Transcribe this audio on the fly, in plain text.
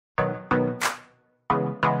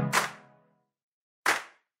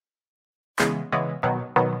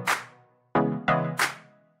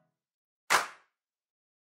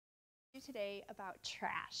you today about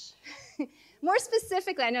trash. More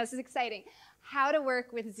specifically, I know this is exciting, how to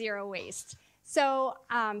work with zero waste. So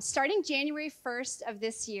starting January 1st of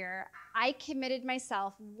this year, I committed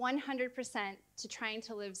myself 100% to trying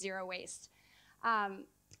to live zero waste.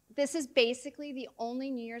 This is basically the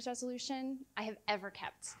only New Year's resolution I have ever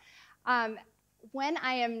kept. When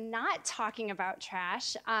I am not talking about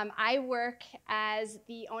trash, I work as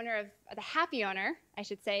the happy owner, I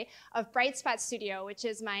should say, of Bright Spot Studio, which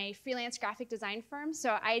is my freelance graphic design firm.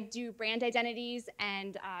 So I do brand identities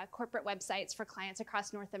and corporate websites for clients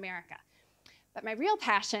across North America. But my real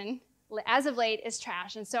passion, as of late, is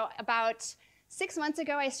trash. And so about 6 months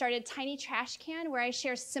ago, I started Tiny Trash Can, where I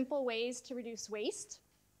share simple ways to reduce waste.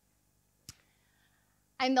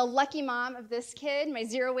 I'm the lucky mom of this kid, my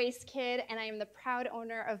zero waste kid, and I am the proud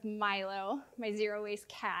owner of Milo, my zero waste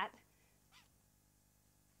cat.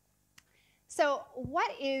 So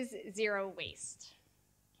what is zero waste?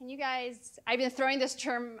 Can you guys, I've been throwing this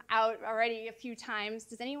term out already a few times.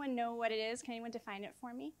 Does anyone know what it is? Can anyone define it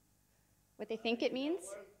for me? What they think it means?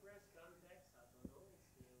 WordPress context, I don't know.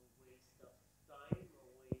 It's the waste of time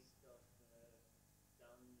or waste of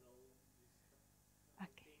download,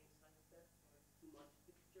 Okay. things like that, or too much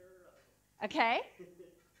picture. Okay.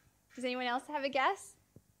 Does anyone else have a guess?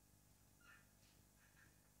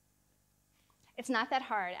 It's not that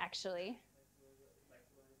hard, actually.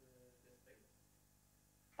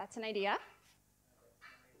 That's an idea.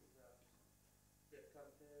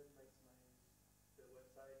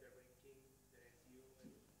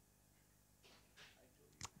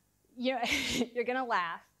 You're going to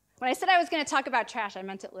laugh. When I said I was going to talk about trash, I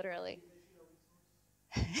meant it literally.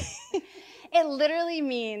 It literally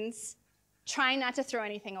means trying not to throw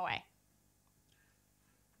anything away.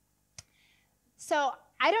 So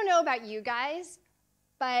I don't know about you guys,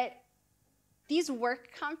 but these work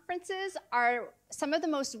conferences are some of the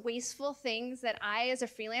most wasteful things that I, as a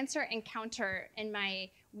freelancer, encounter in my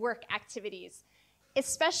work activities,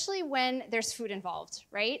 especially when there's food involved,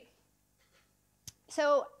 right?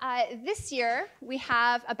 So this year, we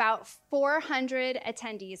have about 400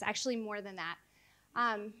 attendees, actually more than that.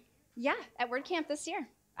 Yeah, at WordCamp this year.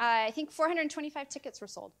 I think 425 tickets were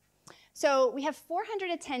sold. So we have 400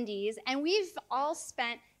 attendees, and we've all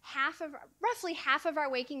spent roughly half of our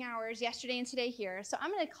waking hours yesterday and today here. So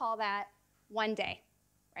I'm going to call that one day,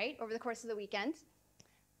 right, over the course of the weekend.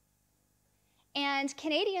 And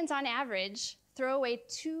Canadians, on average, throw away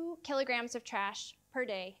 2 kilograms of trash per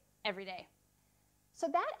day, every day. So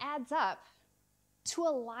that adds up to a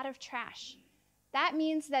lot of trash. That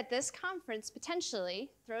means that this conference potentially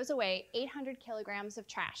throws away 800 kilograms of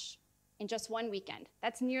trash in just one weekend.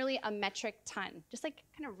 That's nearly a metric ton. Just like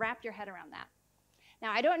kind of wrap your head around that.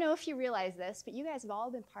 Now, I don't know if you realize this, but you guys have all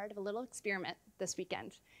been part of a little experiment this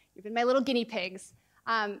weekend. You've been my little guinea pigs.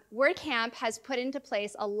 WordCamp has put into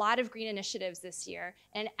place a lot of green initiatives this year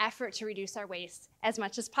in an effort to reduce our waste as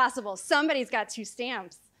much as possible. Somebody's got 2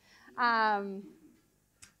 stamps.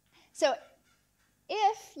 So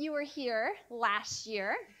if you were here last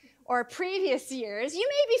year or previous years, you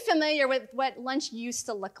may be familiar with what lunch used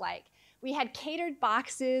to look like. We had catered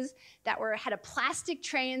boxes that had a plastic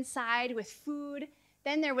tray inside with food.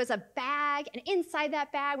 Then there was a bag, and inside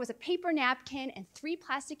that bag was a paper napkin and 3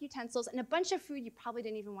 plastic utensils and a bunch of food you probably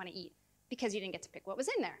didn't even want to eat because you didn't get to pick what was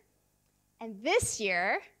in there. And this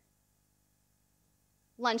year,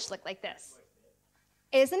 lunch looked like this.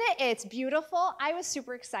 Isn't it? It's beautiful. I was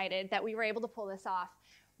super excited that we were able to pull this off.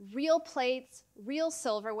 Real plates, real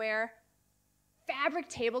silverware, fabric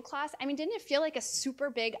tablecloths. I mean, didn't it feel like a super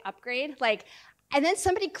big upgrade? And then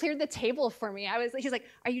somebody cleared the table for me. He's like,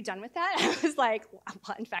 "Are you done with that?" I was like, "Well,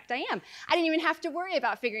 in fact, I am." I didn't even have to worry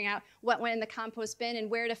about figuring out what went in the compost bin and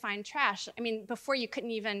where to find trash. I mean, before you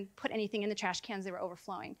couldn't even put anything in the trash cans, they were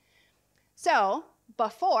overflowing. So,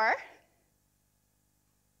 before,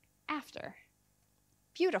 after.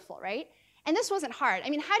 Beautiful, right? And this wasn't hard. I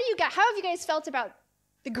mean, how have you guys felt about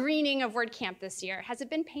the greening of WordCamp this year? Has it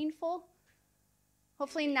been painful?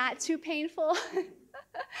 Hopefully not too painful.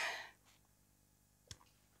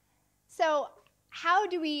 So how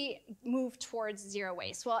do we move towards zero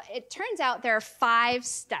waste? Well, it turns out there are 5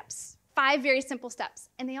 steps, 5 very simple steps,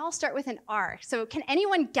 and they all start with an R. So can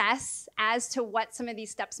anyone guess as to what some of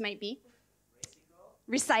these steps might be?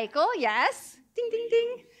 Recycle, yes. Ding, ding,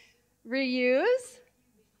 ding. Reuse.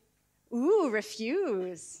 Ooh,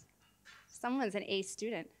 refuse. Someone's an A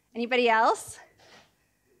student. Anybody else?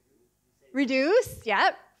 Reduce,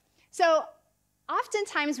 yep. So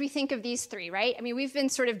oftentimes we think of these 3, right? I mean,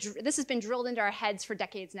 this has been drilled into our heads for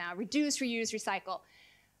decades now. Reduce, reuse, recycle.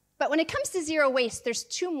 But when it comes to zero waste, there's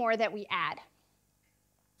 2 more that we add.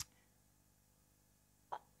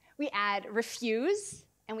 we add refuse,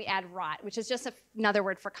 and we add rot, which is just another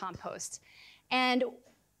word for compost. And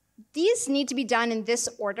these need to be done in this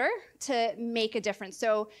order to make a difference.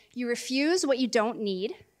 So you refuse what you don't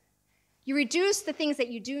need. You reduce the things that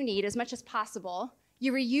you do need as much as possible.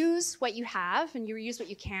 You reuse what you have, and you reuse what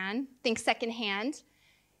you can. Think secondhand.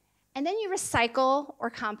 And then you recycle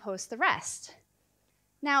or compost the rest.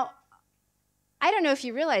 Now, I don't know if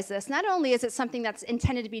you realize this. Not only is it something that's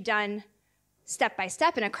intended to be done step by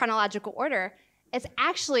step in a chronological order, it's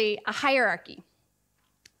actually a hierarchy.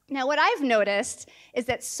 Now, what I've noticed is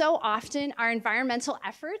that so often our environmental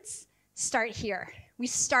efforts start here. We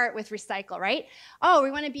start with recycle, right? Oh,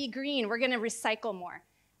 we want to be green. We're going to recycle more.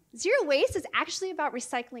 Zero waste is actually about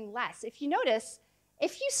recycling less. If you notice,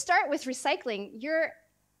 if you start with recycling, your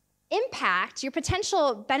impact, your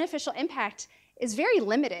potential beneficial impact is very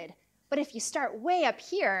limited. But if you start way up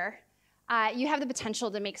here, you have the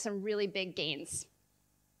potential to make some really big gains.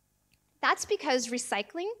 That's because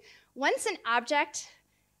recycling, once an object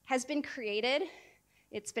has been created,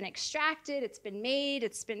 it's been extracted, it's been made,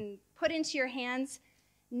 it's been put into your hands,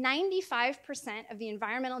 95% of the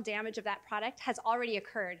environmental damage of that product has already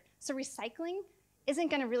occurred. So recycling isn't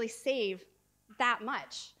going to really save that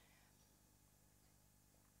much.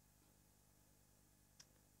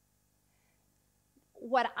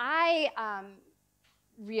 What I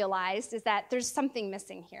realized is that there's something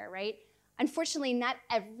missing here, right? Unfortunately, not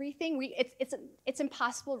everything, it's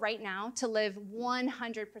impossible right now to live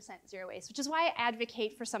 100% zero waste, which is why I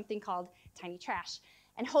advocate for something called tiny trash.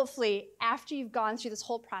 And hopefully, after you've gone through this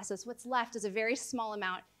whole process, what's left is a very small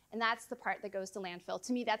amount, and that's the part that goes to landfill.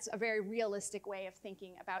 To me, that's a very realistic way of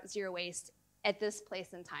thinking about zero waste at this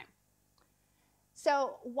place in time.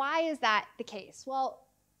 So why is that the case? Well,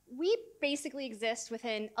 we basically exist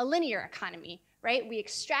within a linear economy, right? We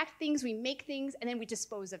extract things, we make things, and then we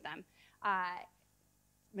dispose of them.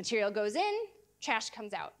 Material goes in, trash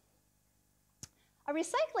comes out. A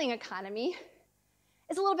recycling economy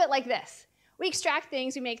is a little bit like this. We extract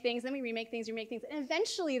things, we make things, then we remake things, remake things, and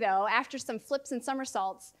eventually, though, after some flips and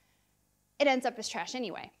somersaults, it ends up as trash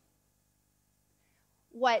anyway.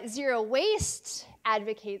 What zero waste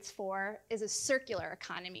advocates for is a circular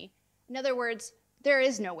economy. In other words, there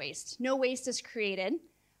is no waste. No waste is created.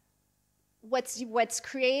 What's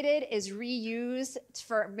created is reused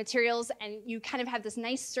for materials, and you kind of have this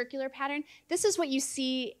nice circular pattern. This is what you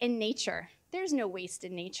see in nature. There's no waste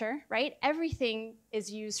in nature, right? Everything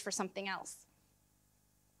is used for something else.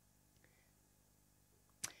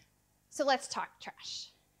 So let's talk trash.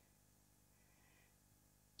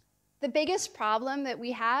 The biggest problem that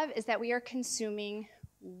we have is that we are consuming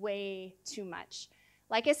way too much.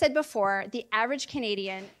 Like I said before, the average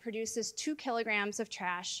Canadian produces 2 kilograms of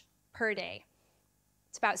trash per day.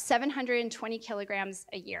 It's about 720 kilograms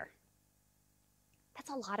a year. That's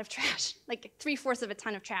a lot of trash, like 3/4 of a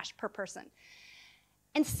ton of trash per person.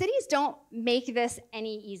 And cities don't make this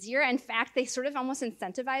any easier. In fact, they sort of almost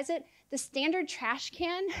incentivize it. The standard trash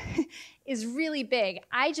can is really big.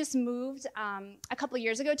 I just moved a couple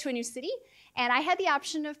years ago to a new city, and I had the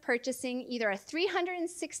option of purchasing either a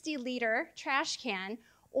 360-liter trash can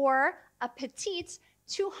or a petite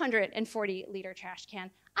 240-liter trash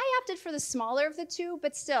can. I opted for the smaller of the two,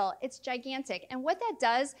 but still, it's gigantic. And what that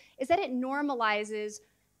does is that it normalizes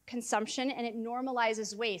consumption and it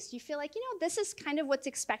normalizes waste. You feel like, you know, this is kind of what's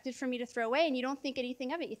expected for me to throw away, and you don't think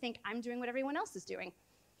anything of it. You think, I'm doing what everyone else is doing.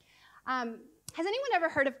 Has anyone ever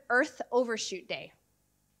heard of Earth Overshoot Day?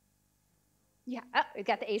 Yeah, oh, we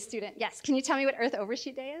got the A student. Yes, can you tell me what Earth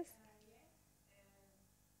Overshoot Day is?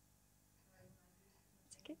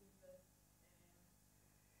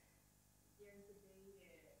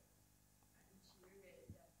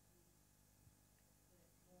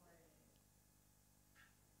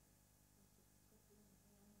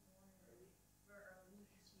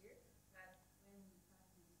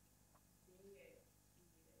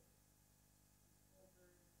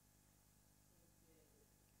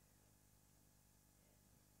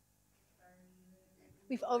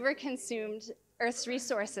 We've overconsumed Earth's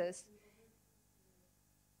resources.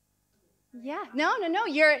 Yeah, no,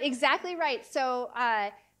 you're exactly right. So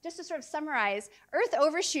just to sort of summarize, Earth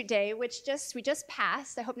Overshoot Day, which we just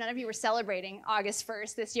passed, I hope none of you were celebrating August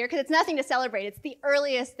 1st this year, because it's nothing to celebrate. It's the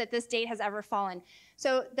earliest that this date has ever fallen.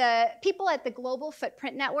 So the people at the Global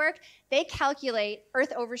Footprint Network, they calculate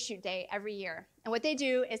Earth Overshoot Day every year. And what they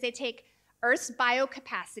do is they take Earth's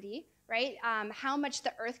biocapacity, right? How much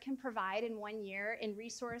the Earth can provide in 1 year in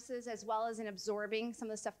resources as well as in absorbing some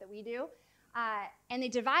of the stuff that we do. And they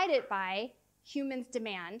divide it by humans'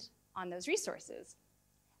 demand on those resources.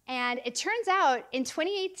 And it turns out in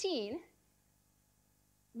 2018,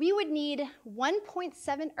 we would need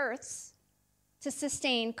 1.7 Earths to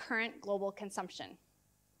sustain current global consumption,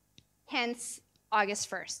 hence August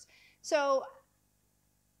 1st. So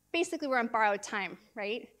basically, we're on borrowed time,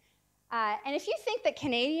 right? And if you think that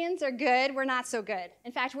Canadians are good, we're not so good.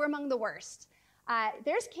 In fact, we're among the worst.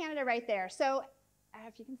 There's Canada right there. So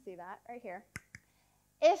if you can see that right here.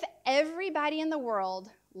 If everybody in the world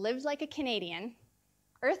lived like a Canadian,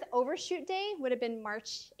 Earth Overshoot Day would have been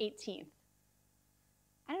March 18th.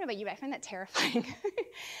 I don't know about you, but I find that terrifying.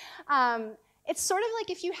 It's sort of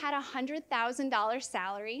like if you had a $100,000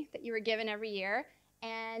 salary that you were given every year,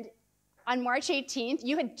 and on March 18th,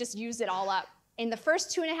 you had just used it all up. In the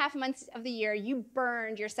first 2.5 months of the year, you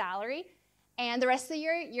burned your salary, and the rest of the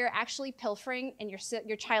year, you're actually pilfering in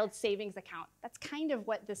your child's savings account. That's kind of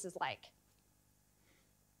what this is like.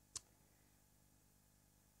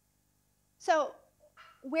 So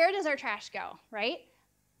where does our trash go, right?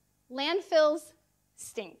 Landfills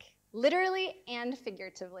stink, literally and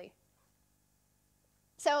figuratively.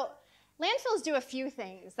 So landfills do a few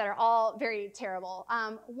things that are all very terrible.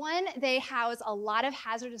 One, they house a lot of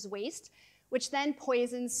hazardous waste, which then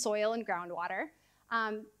poisons soil and groundwater.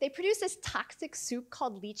 They produce this toxic soup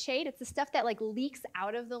called leachate. It's the stuff that leaks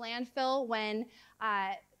out of the landfill when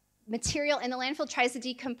material in the landfill tries to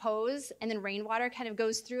decompose, and then rainwater kind of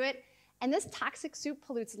goes through it. And this toxic soup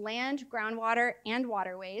pollutes land, groundwater, and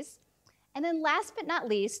waterways. And then last but not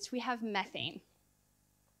least, we have methane.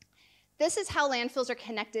 This is how landfills are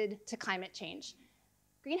connected to climate change.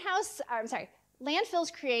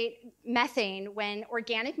 Landfills create methane when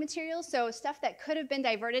organic materials, so stuff that could have been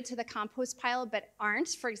diverted to the compost pile but aren't,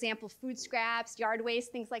 for example, food scraps, yard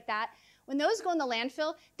waste, things like that. When those go in the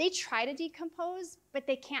landfill, they try to decompose, but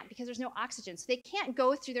they can't because there's no oxygen. So they can't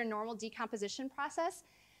go through their normal decomposition process.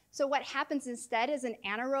 So what happens instead is an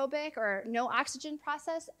anaerobic or no oxygen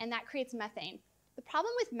process, and that creates methane. The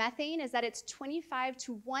problem with methane is that it's 25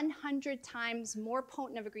 to 100 times more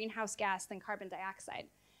potent of a greenhouse gas than carbon dioxide.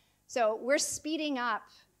 So we're speeding up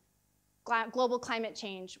global climate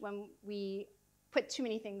change when we put too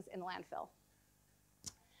many things in the landfill.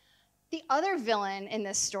 The other villain in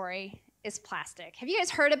this story is plastic. Have you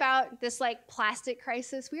guys heard about this plastic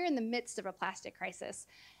crisis? We are in the midst of a plastic crisis.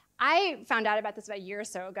 I found out about this about a year or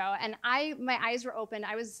so ago, and my eyes were opened.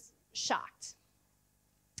 I was shocked.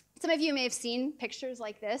 Some of you may have seen pictures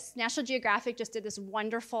like this. National Geographic just did this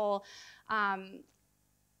wonderful,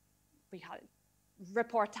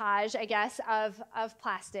 reportage, I guess, of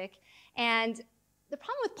plastic. And the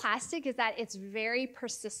problem with plastic is that it's very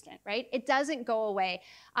persistent, right? It doesn't go away.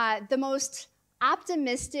 The most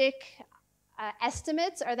optimistic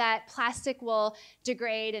estimates are that plastic will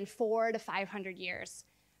degrade in 400 to 500 years.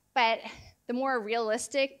 But the more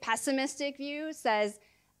realistic, pessimistic view says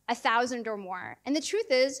 1,000 or more. And the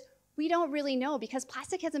truth is, we don't really know because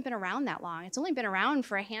plastic hasn't been around that long. It's only been around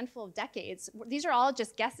for a handful of decades. These are all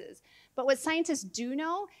just guesses. But what scientists do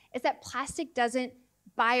know is that plastic doesn't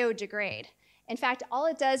biodegrade. In fact, all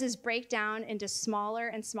it does is break down into smaller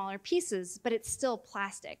and smaller pieces, but it's still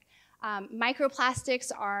plastic.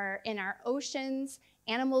 Microplastics are in our oceans.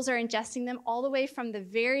 Animals are ingesting them all the way from the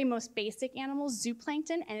very most basic animals,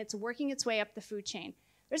 zooplankton, and it's working its way up the food chain.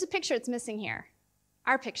 There's a picture that's missing here,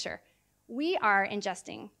 our picture. We are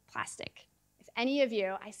ingesting plastic. If any of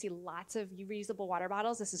you, I see lots of reusable water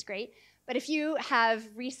bottles, this is great, but if you have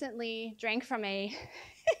recently drank from a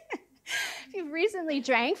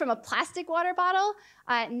plastic water bottle,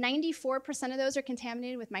 94% of those are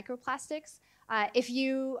contaminated with microplastics. If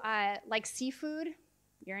you like seafood,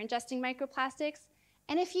 you're ingesting microplastics.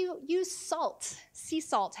 And if you use salt, sea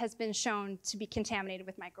salt has been shown to be contaminated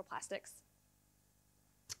with microplastics.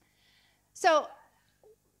 So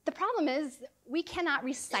the problem is we cannot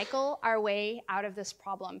recycle our way out of this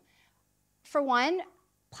problem. For one,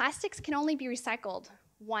 plastics can only be recycled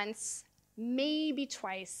once, maybe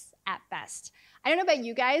twice at best. I don't know about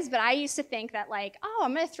you guys, but I used to think that oh,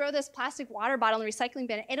 I'm gonna throw this plastic water bottle in the recycling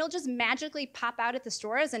bin. It'll just magically pop out at the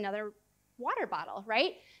store as another water bottle,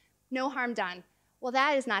 right? No harm done. Well,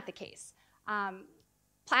 that is not the case.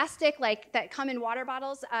 Plastic that come in water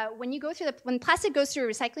bottles, when plastic goes through a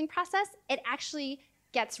recycling process, it actually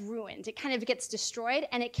gets ruined. It kind of gets destroyed,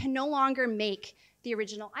 and it can no longer make the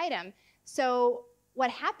original item. So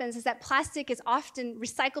what happens is that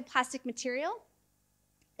recycled plastic material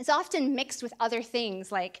is often mixed with other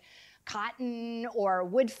things like cotton or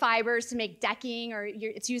wood fibers to make decking, or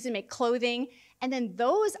it's used to make clothing, and then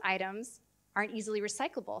those items aren't easily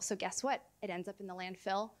recyclable. So guess what? It ends up in the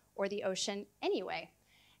landfill or the ocean anyway.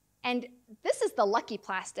 And this is the lucky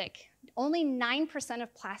plastic. Only 9%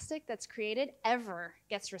 of plastic that's created ever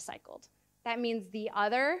gets recycled. That means the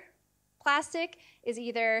other plastic is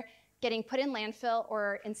either getting put in landfill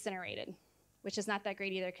or incinerated, which is not that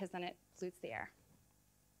great either because then it pollutes the air.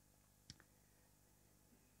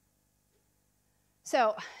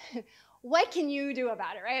 So what can you do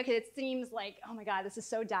about it, right? Okay, it seems like, oh my God, this is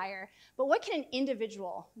so dire. But what can an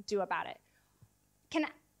individual do about it? Can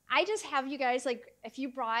I just have you guys, like, if you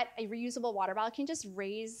brought a reusable water bottle, can you just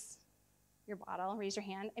raise your bottle, raise your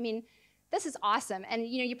hand? I mean, this is awesome. And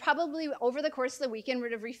you probably, over the course of the weekend,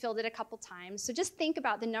 would have refilled it a couple times. So just think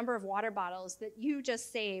about the number of water bottles that you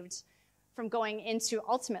just saved from going into,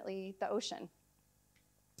 ultimately, the ocean.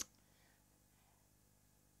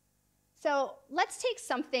 So let's take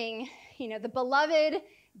something, the beloved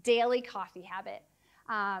daily coffee habit.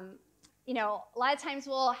 A lot of times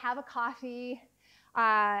we'll have a coffee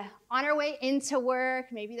on our way into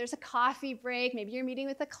work. Maybe there's a coffee break. Maybe you're meeting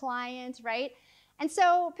with a client, right? And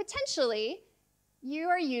so potentially you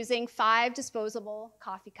are using 5 disposable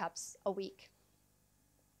coffee cups a week.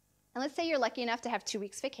 And let's say you're lucky enough to have 2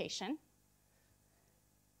 weeks vacation.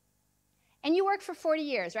 And you work for 40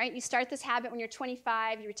 years, right? You start this habit when you're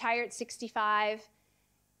 25, you retire at 65.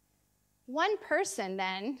 One person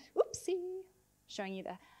then, oopsie, showing you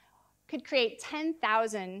could create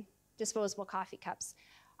 10,000 disposable coffee cups.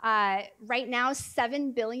 Right now,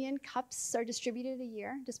 7 billion cups are distributed a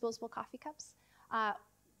year, disposable coffee cups.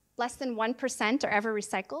 Less than 1% are ever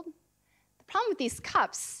recycled. The problem with these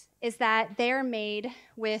cups is that they're made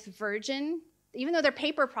with virgin, even though they're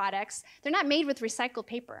paper products, they're not made with recycled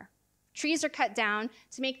paper. Trees are cut down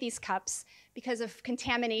to make these cups because of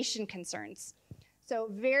contamination concerns. So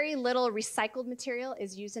very little recycled material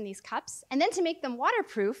is used in these cups. And then to make them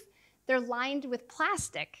waterproof, they're lined with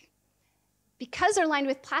plastic. Because they're lined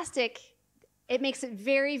with plastic, it makes it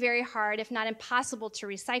very, very hard, if not impossible, to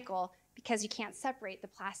recycle because you can't separate the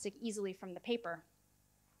plastic easily from the paper.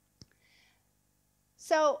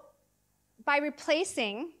 So by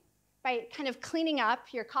kind of cleaning up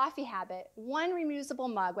your coffee habit, one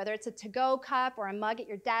reusable mug, whether it's a to-go cup or a mug at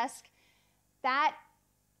your desk, that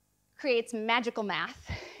creates magical math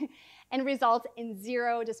and results in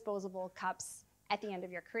 0 disposable cups at the end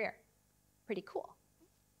of your career. Pretty cool.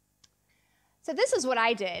 So this is what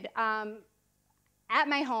I did. At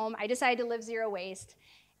my home, I decided to live 0 waste,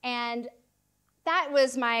 and that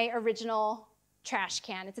was my original trash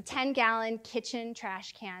can. It's a 10-gallon kitchen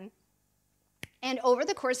trash can. And over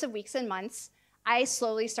the course of weeks and months, I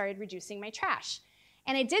slowly started reducing my trash.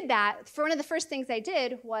 And I did that. For one of the first things I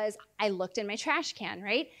did was I looked in my trash can,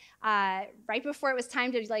 right? Right before it was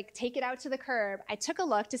time to take it out to the curb, I took a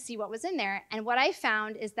look to see what was in there. And what I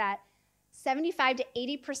found is that 75 to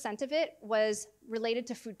 80% of it was related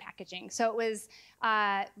to food packaging. So it was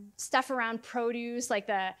stuff around produce, like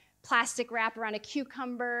the plastic wrap around a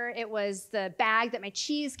cucumber. It was the bag that my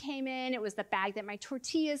cheese came in. It was the bag that my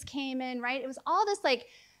tortillas came in, right? It was all this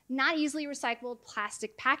not easily recyclable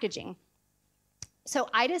plastic packaging. So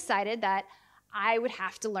I decided that I would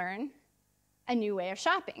have to learn a new way of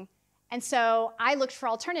shopping. And so I looked for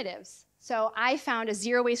alternatives. So I found a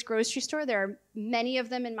 0 waste grocery store. There are many of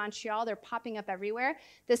them in Montreal. They're popping up everywhere.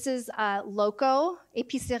 This is Loco,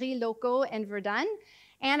 Épicerie Loco in Verdun.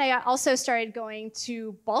 And I also started going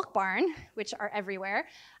to Bulk Barn, which are everywhere.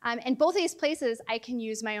 And both of these places, I can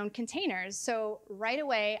use my own containers. So right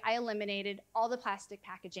away, I eliminated all the plastic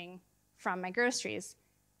packaging from my groceries.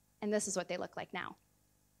 And this is what they look like now.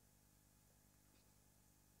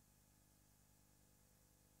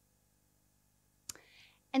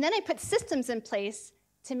 And then I put systems in place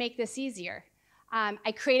to make this easier.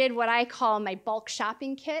 I created what I call my bulk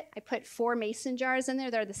shopping kit. I put 4 mason jars in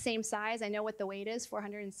there. They're the same size. I know what the weight is,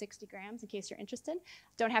 460 grams, in case you're interested.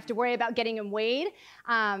 Don't have to worry about getting them weighed.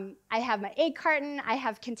 I have my egg carton. I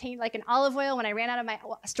have contained an olive oil. When I ran out of my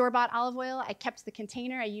store-bought olive oil, I kept the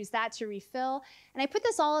container. I used that to refill. And I put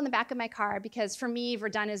this all in the back of my car because for me,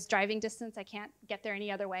 Verdun is driving distance. I can't get there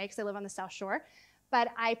any other way because I live on the South Shore. But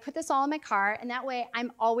I put this all in my car, and that way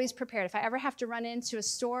I'm always prepared. If I ever have to run into a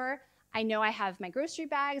store, I know I have my grocery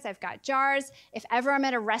bags, I've got jars. If ever I'm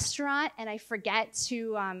at a restaurant and I forget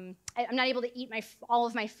to, I'm not able to eat all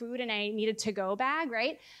of my food and I need a to-go bag,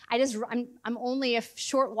 right? I'm only a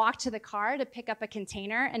short walk to the car to pick up a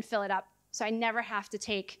container and fill it up, so I never have to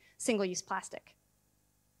take single-use plastic.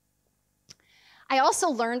 I also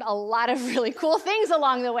learned a lot of really cool things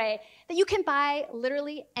along the way, that you can buy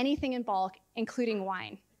literally anything in bulk, including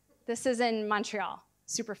wine. This is in Montreal,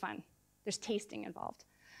 super fun. There's tasting involved.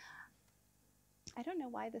 I don't know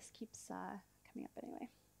why this keeps coming up anyway.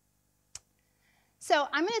 So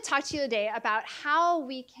I'm going to talk to you today about how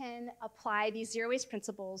we can apply these 0 waste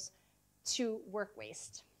principles to work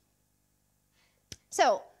waste.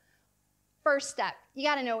 So First step, you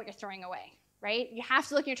got to know what you're throwing away, right? You have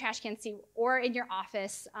to look in your trash can and see, or in your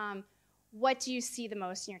office, what do you see the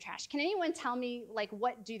most in your trash? Can anyone tell me, like,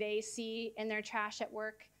 what do they see in their trash at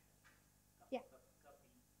work? Yeah.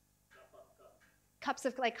 Cups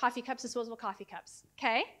of, like, coffee cups, disposable coffee cups.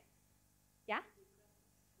 Okay. Yeah?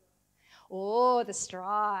 Oh, the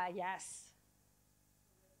straw, yes.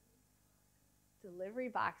 Delivery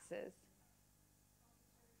boxes.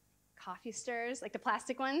 Coffee stirs, like the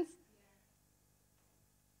plastic ones?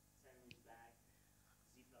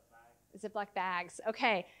 Ziploc bags.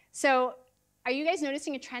 Okay, so are you guys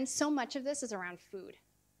noticing a trend? So much of this is around food.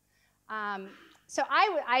 So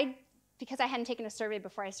because I hadn't taken a survey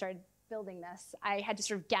before I started building this, I had to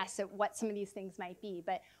sort of guess at what some of these things might be.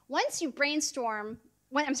 But once you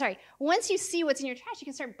once you see what's in your trash, you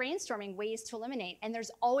can start brainstorming ways to eliminate. And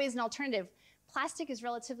there's always an alternative. Plastic is a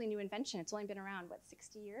relatively new invention. It's only been around,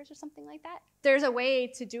 60 years or something like that? There's a way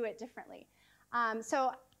to do it differently.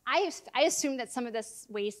 So I assume that some of this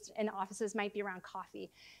waste in offices might be around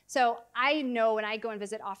coffee. So I know when I go and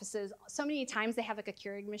visit offices, so many times they have like a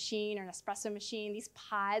Keurig machine or an espresso machine. These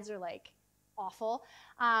pods are like awful.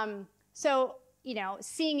 So,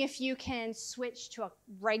 seeing if you can switch to a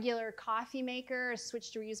regular coffee maker or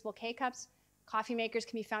switch to reusable K-cups. Coffee makers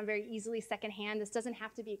can be found very easily secondhand. This doesn't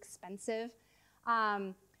have to be expensive.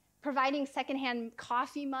 Providing secondhand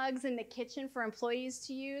coffee mugs in the kitchen for employees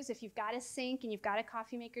to use. If you've got a sink and you've got a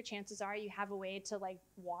coffee maker, chances are you have a way to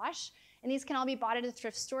wash. And these can all be bought at a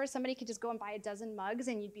thrift store. Somebody could just go and buy a dozen mugs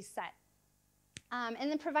and you'd be set. And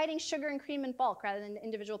then providing sugar and cream in bulk rather than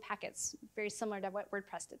individual packets, very similar to what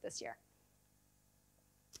WordPress did this year.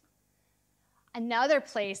 Another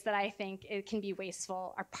place that I think it can be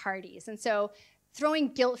wasteful are parties. And so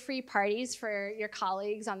throwing guilt-free parties for your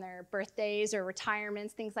colleagues on their birthdays or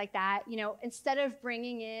retirements, things like that. Instead of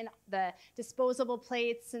bringing in the disposable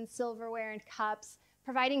plates and silverware and cups,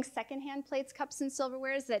 providing secondhand plates, cups, and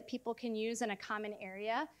silverwares that people can use in a common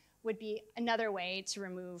area would be another way to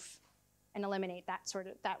remove and eliminate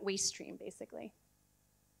that waste stream, basically.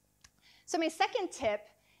 So my second tip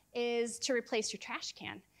is to replace your trash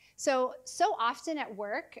can. So often at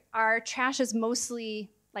work, our trash is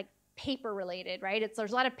mostly paper related, right?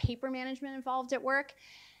 There's a lot of paper management involved at work.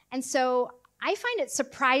 And so I find it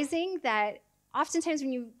surprising that oftentimes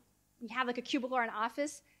when you have a cubicle or an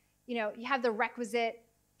office, you have the requisite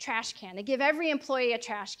trash can. They give every employee a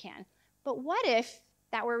trash can. But what if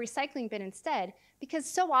that were a recycling bin instead? Because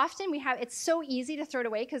so often it's so easy to throw it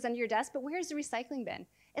away because under your desk, but where's the recycling bin?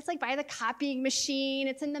 It's by the copying machine,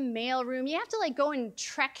 it's in the mail room. You have to go and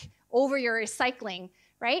trek over your recycling,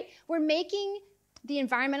 right? We're making the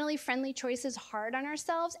environmentally friendly choices hard on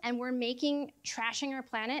ourselves, and we're making trashing our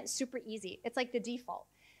planet super easy. It's like the default.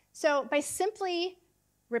 So by simply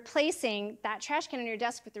replacing that trash can on your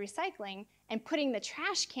desk with the recycling and putting the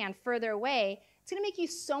trash can further away, it's gonna make you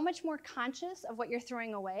so much more conscious of what you're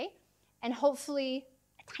throwing away, and hopefully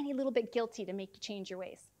a tiny little bit guilty to make you change your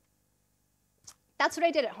ways. That's what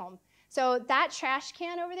I did at home. So that trash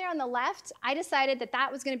can over there on the left, I decided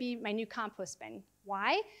that was gonna be my new compost bin.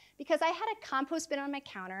 Why? Because I had a compost bin on my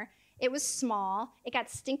counter. It was small. It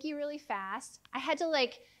got stinky really fast. I had to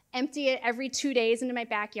empty it every 2 days into my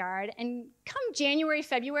backyard. And come January,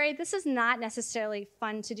 February, this is not necessarily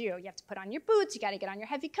fun to do. You have to put on your boots. You got to get on your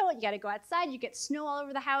heavy coat. You got to go outside. You get snow all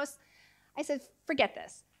over the house. I said, forget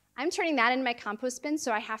this. I'm turning that into my compost bin,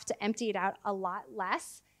 so I have to empty it out a lot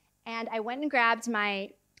less. And I went and grabbed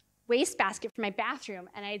my waste basket from my bathroom,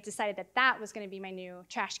 and I decided that was going to be my new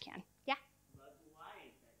trash can. Yeah? But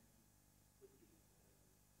why then put the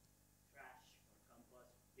trash or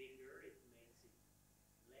compost bigger? It makes it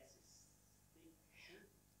less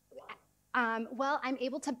sticky. Why? Well, I'm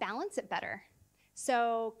able to balance it better.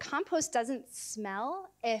 So compost doesn't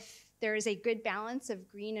smell if there is a good balance of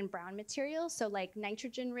green and brown material, so like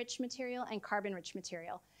nitrogen-rich material and carbon-rich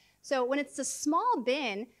material. So when it's a small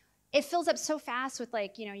bin, it fills up so fast with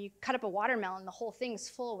you cut up a watermelon, the whole thing's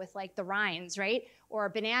full with the rinds, right? Or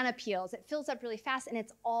banana peels. It fills up really fast, and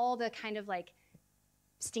it's all the kind of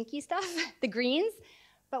stinky stuff, the greens.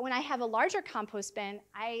 But when I have a larger compost bin,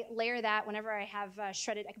 I layer that whenever I have I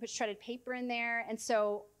can put shredded paper in there, and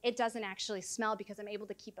so it doesn't actually smell because I'm able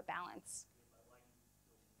to keep a balance.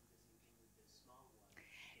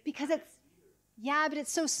 Because but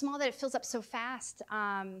it's so small that it fills up so fast.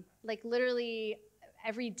 Literally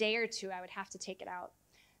every day or two, I would have to take it out.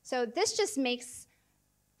 So this just makes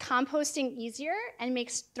composting easier and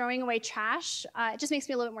makes throwing away trash, it just makes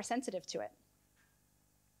me a little bit more sensitive to it.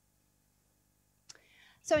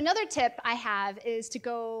 So another tip I have is to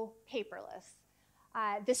go paperless.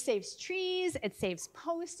 This saves trees, it saves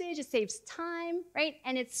postage, it saves time, right?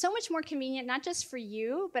 And it's so much more convenient, not just for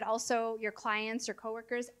you, but also your clients or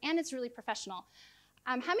coworkers, and it's really professional.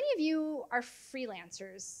 How many of you are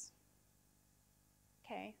freelancers?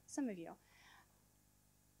 Okay, some of you.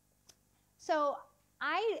 So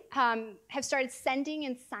I have started sending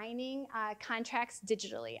and signing contracts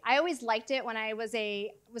digitally. I always liked it when I was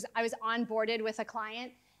onboarded with a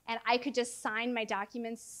client, and I could just sign my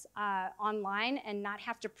documents online and not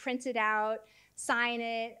have to print it out, sign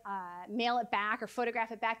it, mail it back, or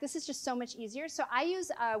photograph it back. This is just so much easier. So I use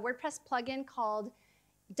a WordPress plugin called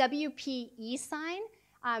WP eSign.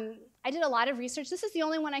 I did a lot of research. This is the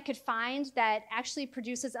only one I could find that actually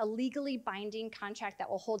produces a legally binding contract that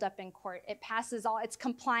will hold up in court. It passes all its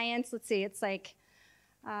compliance. Let's see, it's like,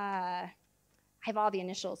 I have all the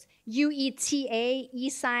initials, UETA,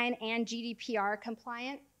 eSign, and GDPR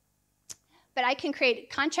compliant. But I can create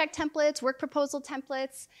contract templates, work proposal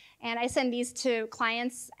templates, and I send these to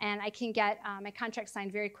clients, and I can get my contract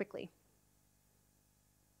signed very quickly.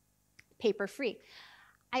 Paper-free.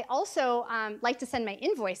 I also like to send my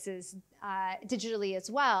invoices digitally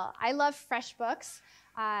as well. I love FreshBooks.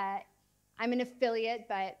 I'm an affiliate,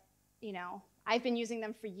 but I've been using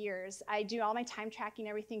them for years. I do all my time tracking,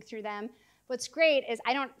 everything through them. What's great is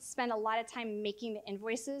I don't spend a lot of time making the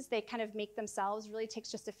invoices. They kind of make themselves. Really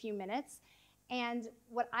takes just a few minutes. And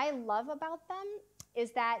what I love about them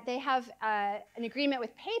is that they have an agreement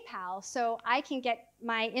with PayPal, so I can get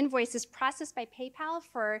my invoices processed by PayPal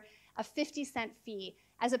for a 50-cent fee,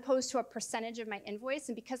 as opposed to a percentage of my invoice.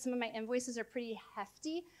 And because some of my invoices are pretty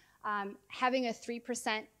hefty, having a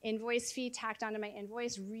 3% invoice fee tacked onto my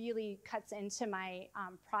invoice really cuts into my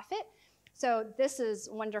profit. So this is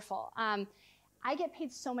wonderful. I get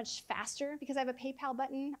paid so much faster because I have a PayPal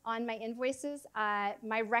button on my invoices.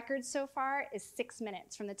 My record so far is 6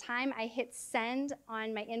 minutes from the time I hit send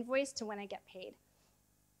on my invoice to when I get paid.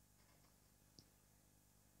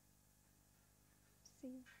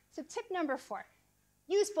 So tip number 4.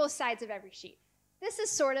 Use both sides of every sheet. This is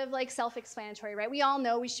sort of like self-explanatory, right? We all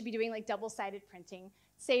know we should be doing like double-sided printing.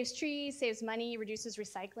 Saves trees, saves money, reduces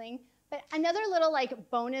recycling. But another little like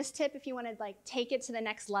bonus tip, if you want to like take it to the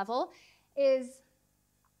next level, is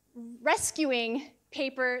rescuing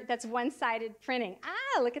paper that's one-sided printing.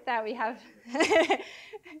 Ah, look at that, we have,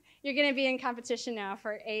 you're gonna be in competition now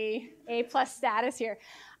for A+ status here.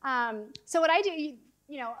 So what I do,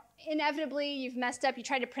 inevitably you've messed up, you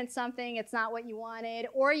tried to print something, it's not what you wanted,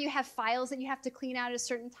 or you have files that you have to clean out at a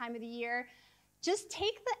certain time of the year. Just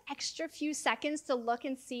take the extra few seconds to look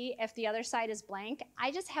and see if the other side is blank. I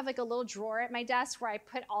just have like a little drawer at my desk where I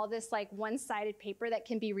put all this like one-sided paper that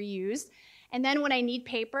can be reused. And then when I need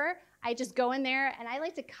paper, I just go in there and I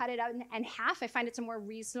like to cut it out in half. I find it's a more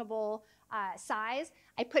reasonable size.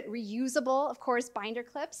 I put reusable, of course, binder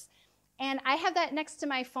clips. And I have that next to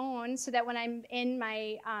my phone so that when I'm in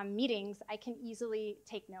my meetings, I can easily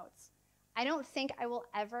take notes. I don't think I will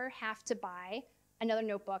ever have to buy another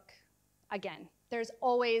notebook again. There's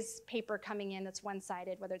always paper coming in that's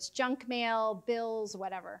one-sided, whether it's junk mail, bills,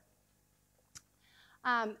 whatever.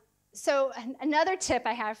 So another tip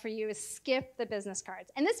I have for you is skip the business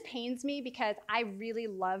cards. And this pains me because I really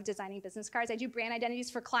love designing business cards. I do brand identities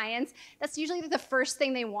for clients. That's usually the first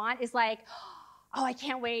thing they want is like, oh, I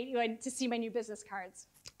can't wait to see my new business cards.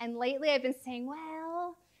 And lately I've been saying,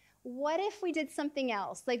 well, what if we did something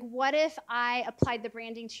else? Like, what if I applied the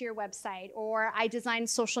branding to your website, or I designed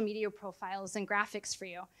social media profiles and graphics for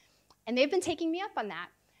you? And they've been taking me up on that.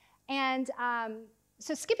 And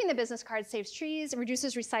so skipping the business card saves trees,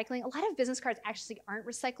 reduces recycling. A lot of business cards actually aren't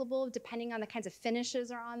recyclable, depending on the kinds of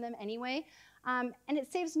finishes are on them anyway. And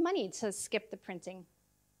it saves money to skip the printing.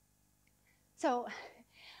 So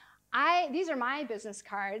these are my business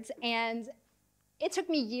cards, and it took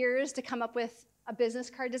me years to come up with a business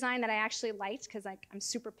card design that I actually liked, because I'm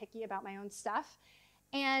super picky about my own stuff.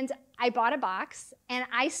 And I bought a box, and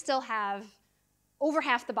I still have over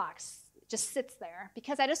half the box. It just sits there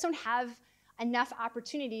because I just don't have enough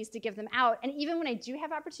opportunities to give them out. And even when I do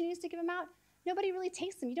have opportunities to give them out, nobody really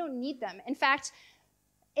takes them. You don't need them. In fact,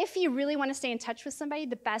 if you really want to stay in touch with somebody,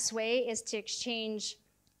 the best way is to exchange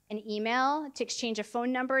an email, to exchange a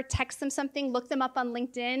phone number, text them something, look them up on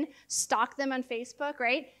LinkedIn, stalk them on Facebook,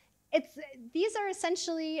 right? These are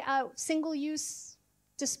essentially single-use,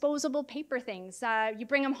 disposable paper things. You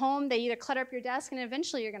bring them home, they either clutter up your desk, and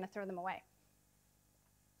eventually you're going to throw them away.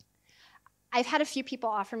 I've had a few people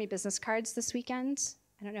offer me business cards this weekend.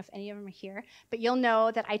 I don't know if any of them are here, but you'll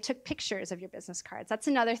know that I took pictures of your business cards. That's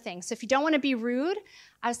another thing. So if you don't want to be rude,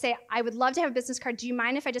 I would say, I would love to have a business card. Do you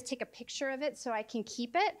mind if I just take a picture of it so I can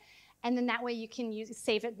keep it? And then that way you can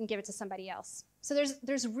save it and give it to somebody else. So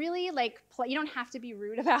there's really like, you don't have to be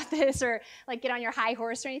rude about this or like get on your high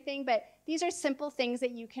horse or anything, but these are simple things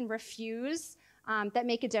that you can refuse that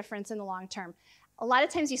make a difference in the long term. A lot of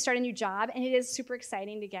times you start a new job and it is super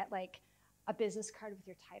exciting to get like a business card with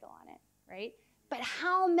your title on it, right? But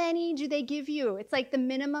how many do they give you? It's like the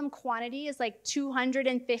minimum quantity is like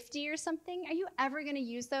 250 or something. Are you ever gonna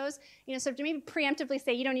use those? You know, so to maybe preemptively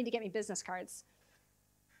say, you don't need to get me business cards.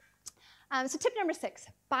 So tip number 6,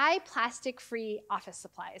 buy plastic-free office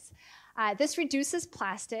supplies. This reduces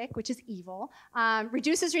plastic, which is evil,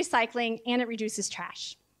 reduces recycling, and it reduces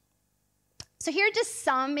trash. So here are just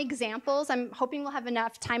some examples. I'm hoping we'll have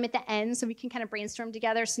enough time at the end so we can kind of brainstorm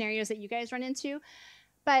together scenarios that you guys run into.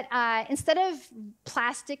 But instead of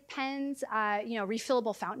plastic pens, you know,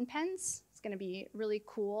 refillable fountain pens. It's going to be really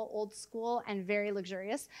cool, old school, and very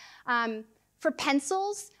luxurious. For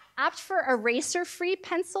pencils, opt for eraser-free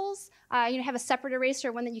pencils. You know, have a separate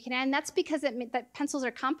eraser, one that you can add. And that's because that pencils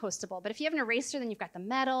are compostable. But if you have an eraser, then you've got the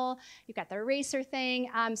metal, you've got the eraser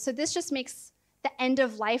thing. So this just makes the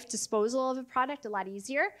end-of-life disposal of a product a lot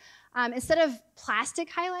easier. Instead of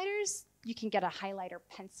plastic highlighters, you can get a highlighter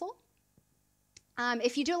pencil.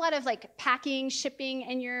 If you do a lot of like packing, shipping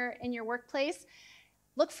in your workplace,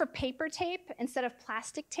 look for paper tape instead of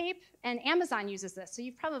plastic tape, and Amazon uses this, so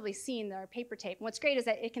you've probably seen their paper tape. And what's great is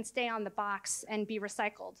that it can stay on the box and be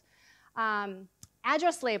recycled.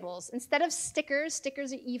 Address labels, instead of stickers,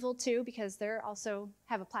 stickers are evil too because they also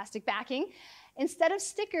have a plastic backing. Instead of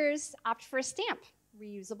stickers, opt for a stamp,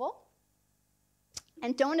 reusable.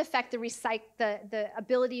 And don't affect the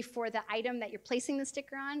ability for the item that you're placing the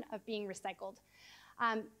sticker on of being recycled.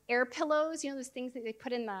 Air pillows, you know, those things that they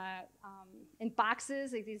put in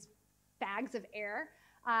boxes, like these bags of air.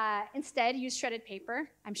 Instead, use shredded paper.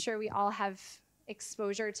 I'm sure we all have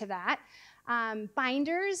exposure to that.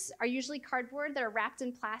 Binders are usually cardboard that are wrapped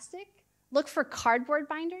in plastic. Look for cardboard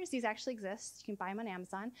binders. These actually exist. You can buy them on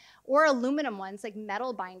Amazon. Or aluminum ones, like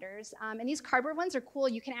metal binders. And these cardboard ones are cool.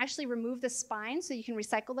 You can actually remove the spine so you can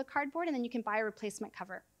recycle the cardboard, and then you can buy a replacement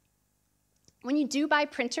cover. When you do buy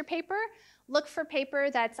printer paper, look for paper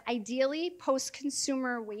that's ideally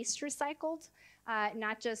post-consumer waste recycled,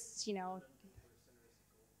 not just, you know.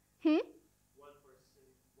 100%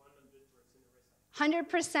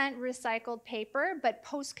 recycled paper, but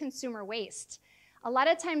post-consumer waste. A lot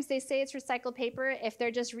of times they say it's recycled paper if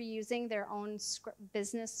they're just reusing their own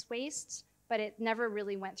business waste, but it never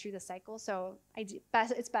really went through the cycle, so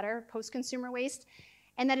it's better post-consumer waste.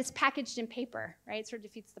 And that it's packaged in paper, right? It sort of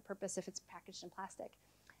defeats the purpose if it's packaged in plastic.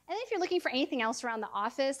 And then if you're looking for anything else around the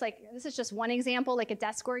office, like this is just one example, like a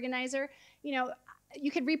desk organizer, you know,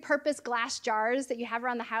 you could repurpose glass jars that you have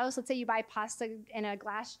around the house. Let's say you buy pasta in a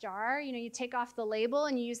glass jar, you know, you take off the label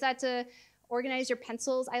and you use that to organize your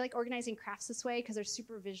pencils. I like organizing crafts this way because they're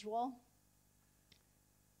super visual.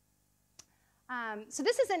 So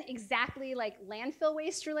this isn't exactly like landfill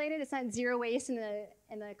waste related. It's not zero waste in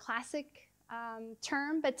the classic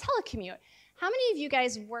term, but telecommute. How many of you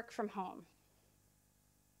guys work from home?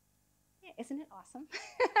 Yeah, isn't it awesome?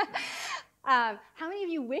 How many of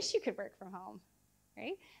you wish you could work from home,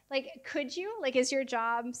 right? Like, could you? Like, is your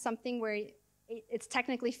job something where it's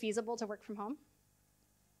technically feasible to work from home?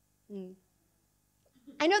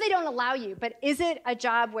 I know they don't allow you, but is it a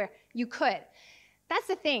job where you could? That's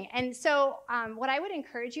the thing. And so what I would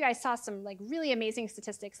encourage you, I saw some like really amazing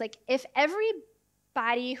statistics. Like if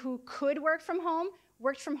everybody who could work from home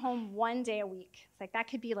worked from home 1 day a week, it's like that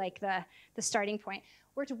could be like the starting point.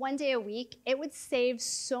 Worked 1 day a week, it would save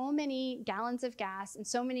so many gallons of gas and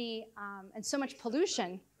so much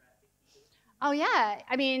pollution. Oh yeah,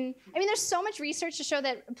 I mean, there's so much research to show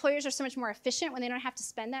that employers are so much more efficient when they don't have to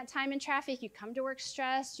spend that time in traffic. You come to work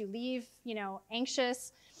stressed, you leave, you know,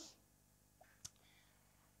 anxious.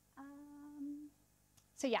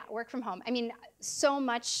 So yeah, work from home. I mean, so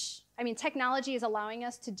much. I mean, technology is allowing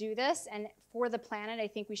us to do this, and for the planet, I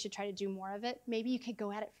think we should try to do more of it. Maybe you could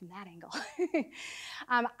go at it from that angle.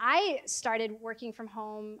 I started working from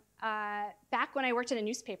home back when I worked in a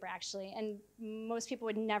newspaper, actually, and most people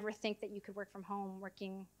would never think that you could work from home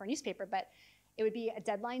working for a newspaper, but it would be a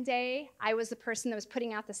deadline day. I was the person that was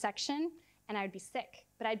putting out the section, and I would be sick,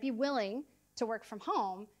 but I'd be willing to work from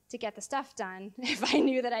home to get the stuff done if I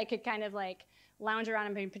knew that I could kind of like lounge around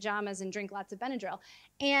in my pajamas and drink lots of Benadryl.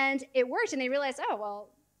 And it worked, and they realized, oh, well,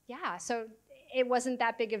 yeah, so it wasn't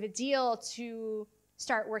that big of a deal to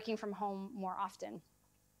start working from home more often.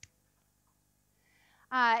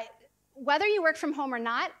 Whether you work from home or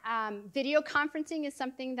not, video conferencing is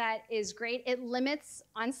something that is great. It limits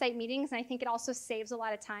on-site meetings, and I think it also saves a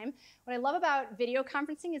lot of time. What I love about video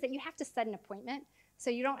conferencing is that you have to set an appointment, so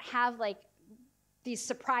you don't have like these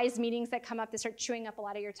surprise meetings that come up that start chewing up a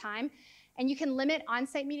lot of your time. And you can limit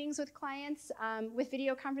on-site meetings with clients with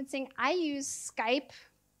video conferencing. I use Skype,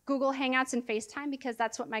 Google Hangouts, and FaceTime because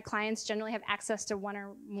that's what my clients generally have access to, one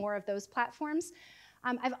or more of those platforms.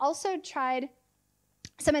 I've also tried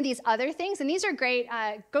some of these other things, and these are great.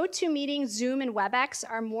 GoToMeeting, Zoom, and WebEx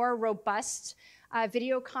are more robust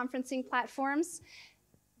video conferencing platforms.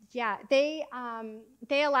 Yeah, they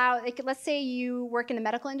allow, like, let's say you work in the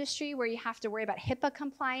medical industry where you have to worry about HIPAA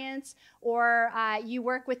compliance, or you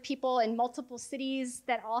work with people in multiple cities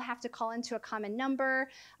that all have to call into a common number,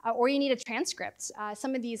 or you need a transcript.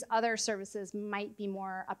 Some of these other services might be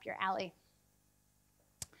more up your alley.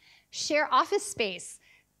 Share office space.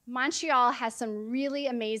 Montreal has some really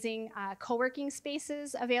amazing co-working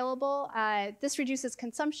spaces available. This reduces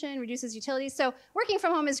consumption, reduces utilities. So working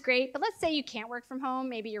from home is great, but let's say you can't work from home.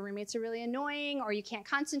 Maybe your roommates are really annoying, or you can't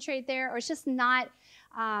concentrate there, or it's just not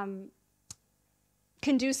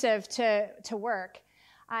conducive to work.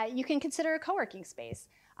 You can consider a co-working space.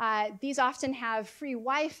 These often have free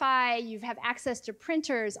Wi-Fi. You have access to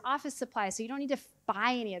printers, office supplies, so you don't need to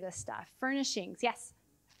buy any of this stuff. Furnishings, yes?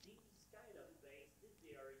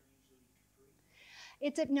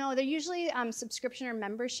 No, they're usually subscription or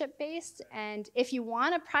membership based, and if you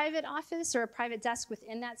want a private office or a private desk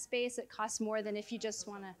within that space, it costs more than if you just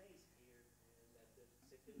want to.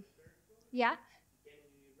 Yeah?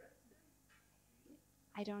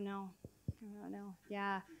 I don't know.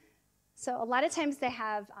 Yeah. So a lot of times they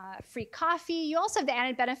have free coffee. You also have the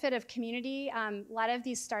added benefit of community. A lot of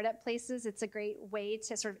these startup places, it's a great way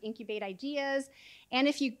to sort of incubate ideas. And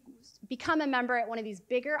if you become a member at one of these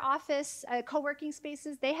bigger office co-working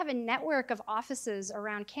spaces, they have a network of offices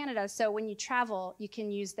around Canada. So when you travel, you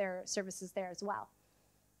can use their services there as well.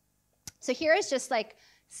 So here is just like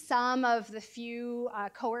some of the few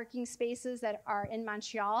co-working spaces that are in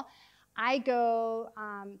Montreal. I go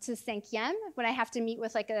to 5e when I have to meet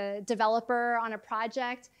with like a developer on a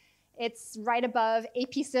project. It's right above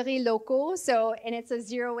Épicerie Locaux, and it's a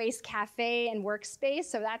zero waste cafe and workspace,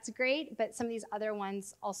 so that's great, but some of these other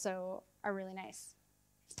ones also are really nice.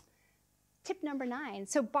 Tip number 9,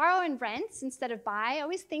 so borrow and rent instead of buy. I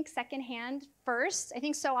always think secondhand first. I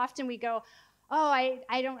think so often we go, oh,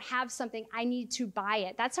 I don't have something, I need to buy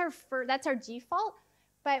it. That's our default,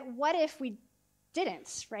 but what if we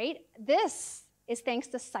didn't, right? This is thanks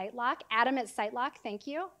to SiteLock. Adam at SiteLock, thank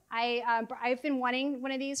you. I've been wanting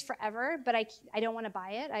one of these forever, but I don't want to buy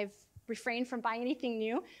it. I've refrained from buying anything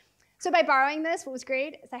new. So by borrowing this, what was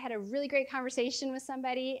great is I had a really great conversation with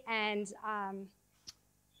somebody, and I'm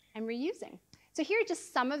reusing. So here are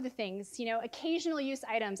just some of the things, occasional use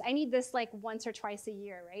items. I need this like once or twice a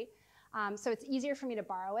year, right? So it's easier for me to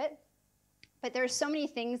borrow it. But there are so many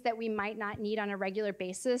things that we might not need on a regular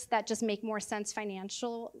basis that just make more sense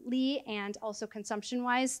financially and also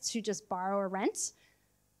consumption-wise to just borrow or rent.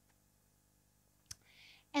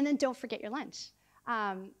 And then don't forget your lunch.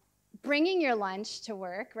 Bringing your lunch to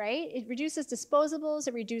work, right? It reduces disposables,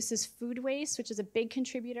 it reduces food waste, which is a big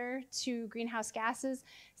contributor to greenhouse gases,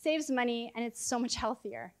 saves money, and it's so much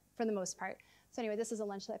healthier for the most part. So anyway, this is a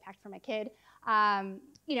lunch that I packed for my kid.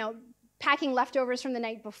 Packing leftovers from the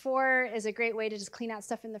night before is a great way to just clean out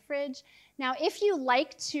stuff in the fridge. Now, if you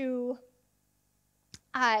like to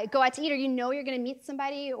go out to eat, or you're going to meet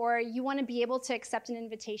somebody, or you want to be able to accept an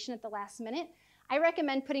invitation at the last minute, I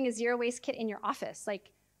recommend putting a zero waste kit in your office,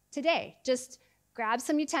 like today. Just grab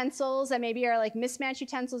some utensils that maybe are like mismatched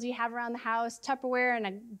utensils you have around the house, Tupperware, and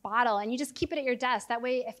a bottle, and you just keep it at your desk. That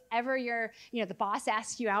way, if ever the boss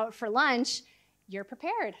asks you out for lunch, you're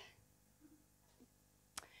prepared.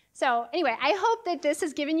 So anyway, I hope that this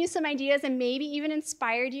has given you some ideas and maybe even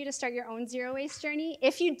inspired you to start your own zero waste journey.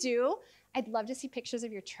 If you do, I'd love to see pictures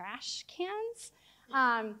of your trash cans.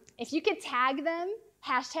 If you could tag them,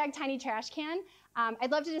 #tinytrashcan,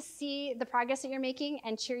 I'd love to just see the progress that you're making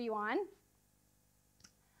and cheer you on.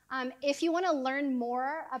 If you want to learn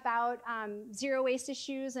more about zero waste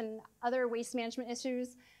issues and other waste management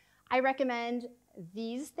issues, I recommend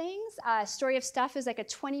these things. Story of Stuff is like a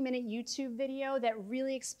 20-minute YouTube video that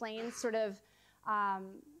really explains sort of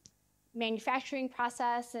manufacturing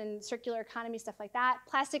process and circular economy, stuff like that.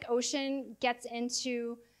 Plastic Ocean gets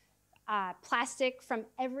into plastic from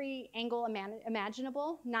every angle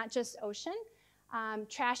imaginable, not just ocean.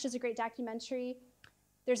 Trash is a great documentary.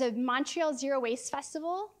 There's a Montreal Zero Waste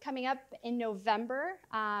Festival coming up in November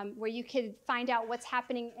where you could find out what's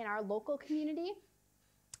happening in our local community.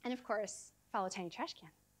 And of course, follow Tiny Trash Can.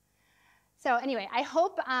 So anyway, I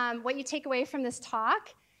hope what you take away from this talk,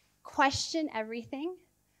 question everything.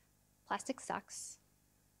 Plastic sucks.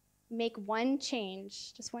 Make one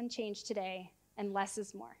change, just one change today, and less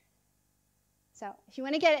is more. So if you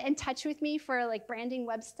want to get in touch with me for like branding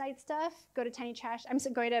website stuff, go to Tiny Trash. I'm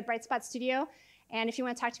going to Bright Spot Studio. And if you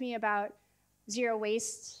want to talk to me about zero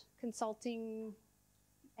waste consulting,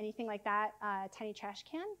 anything like that, Tiny Trash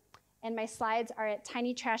Can. And my slides are at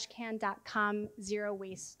tinytrashcan.com, zero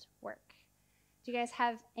waste work. Do you guys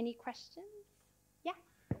have any questions? Yeah?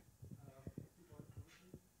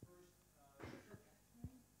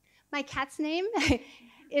 My cat's name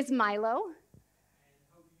is Milo.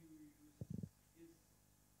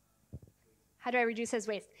 How do I reduce his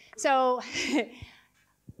waste? So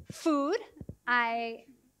food, so I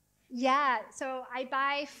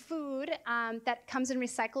buy food that comes in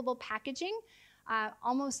recyclable packaging.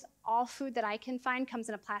 Almost all food that I can find comes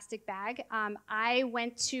in a plastic bag. I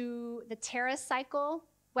went to the TerraCycle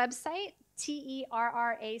website,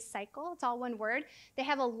 Terra Cycle, it's all one word. They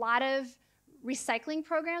have a lot of recycling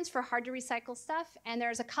programs for hard to recycle stuff, and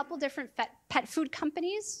there's a couple different pet food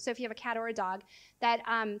companies, so if you have a cat or a dog, that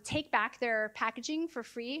take back their packaging for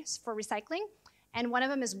free for recycling, and one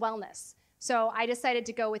of them is wellness. So I decided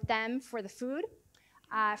to go with them for the food.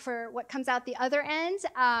 For what comes out the other end,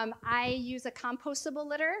 I use a compostable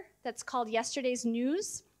litter that's called Yesterday's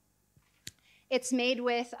News. It's made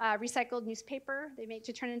with recycled newspaper. They make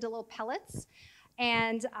to turn into little pellets.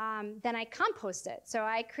 And then I compost it. So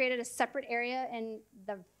I created a separate area in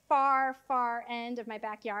the far, far end of my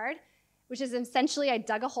backyard, which is essentially I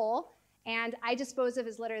dug a hole, and I dispose of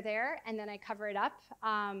his litter there, and then I cover it up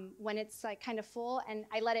when it's like kind of full, and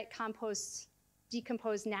I let it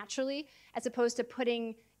decompose naturally, as opposed to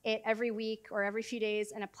putting it every week or every few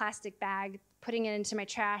days in a plastic bag, putting it into my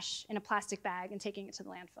trash in a plastic bag, and taking it to the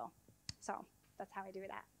landfill. So that's how I do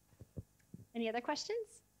that. Any other questions?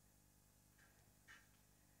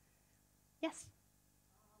 Yes?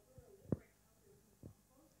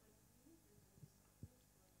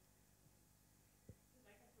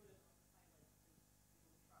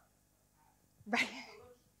 Right.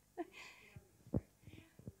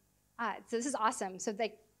 So this is awesome. So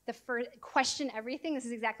like the first question everything, this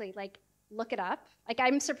is exactly like look it up. Like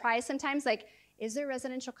I'm surprised sometimes, like, is there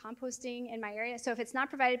residential composting in my area? So if it's not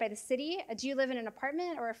provided by the city, do you live in an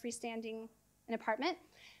apartment or a freestanding an apartment?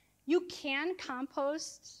 You can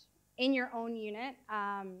compost in your own unit.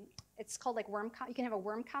 It's called like you can have a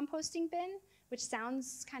worm composting bin, which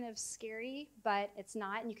sounds kind of scary, but it's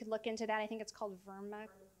not. And you could look into that. I think it's called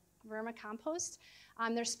vermicompost.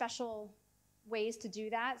 There's special ways to do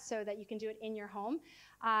that so that you can do it in your home.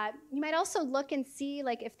 You might also look and see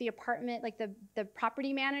like if the apartment, like the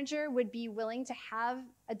property manager would be willing to have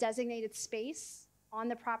a designated space on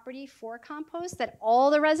the property for compost that all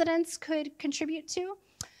the residents could contribute to.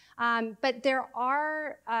 But there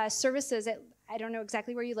are services, I don't know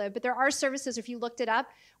exactly where you live, but there are services, if you looked it up,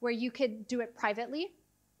 where you could do it privately.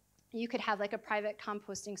 You could have like a private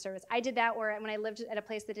composting service. I did that when I lived at a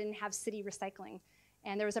place that didn't have city recycling.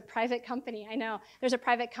 And there was a private company, there's a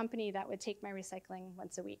private company that would take my recycling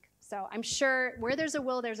once a week. So I'm sure where there's a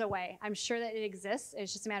will, there's a way. I'm sure that it exists.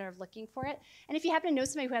 It's just a matter of looking for it. And if you happen to know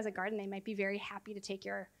somebody who has a garden, they might be very happy to take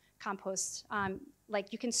your compost.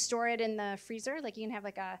 Like you can store it in the freezer. Like you can have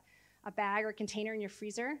like a bag or container in your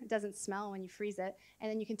freezer. It doesn't smell when you freeze it. And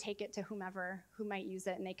then you can take it to whomever who might use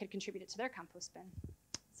it, and they could contribute it to their compost bin.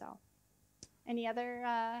 So any other,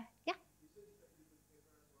 yeah?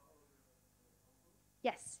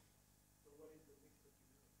 Yes.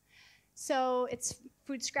 So it's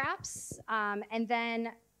food scraps, and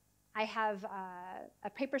then I have a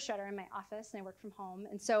paper shredder in my office, and I work from home.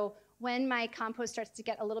 And so when my compost starts to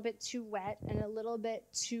get a little bit too wet and a little bit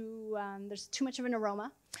too, there's too much of an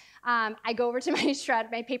aroma, I go over to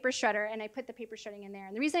my paper shredder, and I put the paper shredding in there.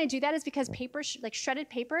 And the reason I do that is because like shredded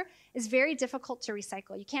paper is very difficult to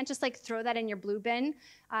recycle. You can't just like throw that in your blue bin.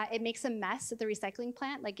 It makes a mess at the recycling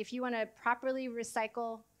plant. Like if you want to properly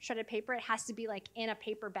recycle shredded paper, it has to be like in a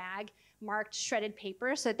paper bag marked shredded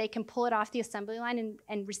paper so that they can pull it off the assembly line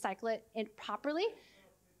and recycle it properly.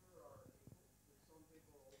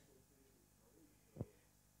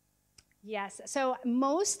 Yes, so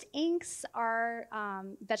most inks are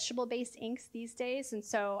vegetable-based inks these days, and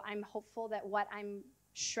so I'm hopeful that what I'm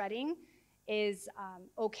shredding is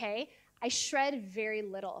okay. I shred very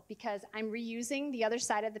little because I'm reusing the other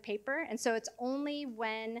side of the paper, and so it's only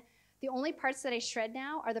the only parts that I shred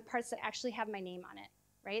now are the parts that actually have my name on it,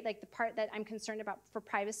 right? Like the part that I'm concerned about for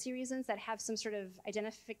privacy reasons that have some sort of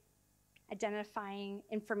identifying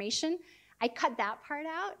information. I cut that part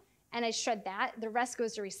out, and I shred that. The rest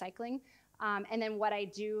goes to recycling. And then what I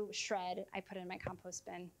do shred, I put in my compost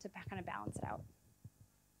bin to kind of balance it out.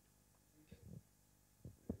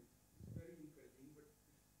 It's very encouraging, but it's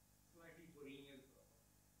slightly worrying as well.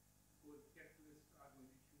 Because capitalists are going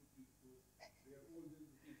to shoot you because they are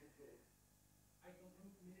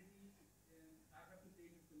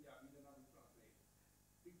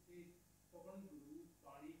it says, Pavan Guru,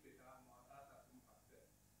 Pani Pita, Mata Tatum Bhakta.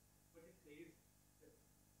 But it says that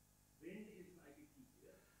wind is like a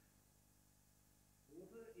teacher,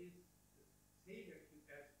 water is the same as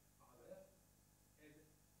father, and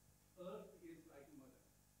earth is like mother.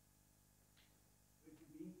 Which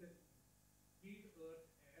means that treat earth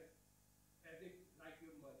as if like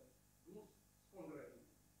your mother. Don't squander it.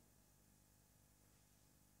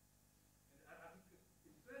 And I think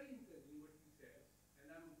it's very encouraging what he says,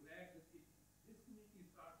 and I'm glad that this community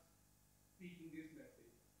starts speaking this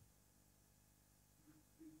message. It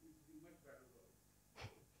will be much better world.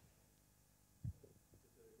 Right?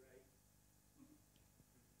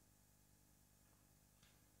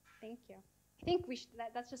 Thank you. I think we should,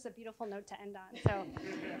 that's just a beautiful note to end on. So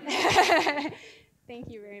thank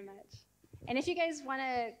you very much. And if you guys want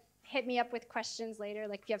to hit me up with questions later,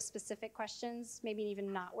 like if you have specific questions, maybe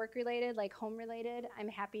even not work related, like home related, I'm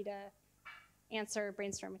happy to answer,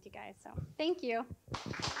 brainstorm with you guys. So thank you.